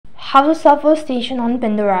How to shuffle station on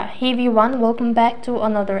Pandora. Hey everyone, welcome back to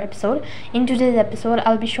another episode. In today's episode,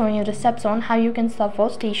 I'll be showing you the steps on how you can shuffle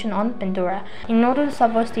station on Pandora. In order to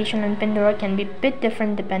shuffle station on Pandora can be a bit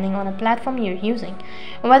different depending on the platform you're using.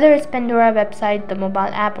 Whether it's Pandora website, the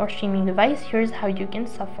mobile app, or streaming device, here's how you can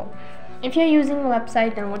shuffle. If you're using a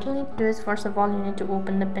website, then what you need to do is first of all you need to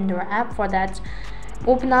open the Pandora app. For that,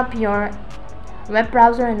 open up your web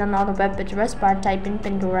browser and on the web address bar type in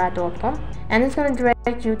pandora.com, and it's going to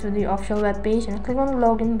direct you to the official web page, and click on the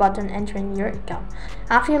login button, entering your account.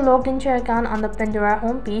 After you log into your account, on the Pandora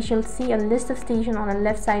home page you'll see a list of stations on the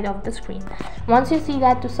left side of the screen. Once you see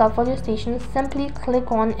that, to shuffle your station, simply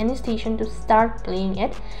click on any station to start playing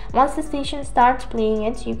it. Once the station starts playing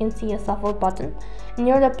it, you can see a shuffle button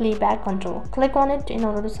near the playback control. Click on it in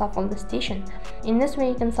order to shuffle the station. In this way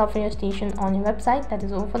you can shuffle your station on your website. That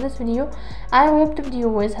is all for this video. I hope the video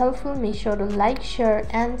was helpful. Make sure to like, share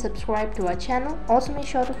and subscribe to our channel. Also make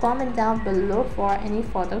sure to comment down below for any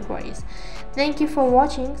further queries. Thank you for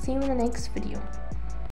watching. See you in the next video.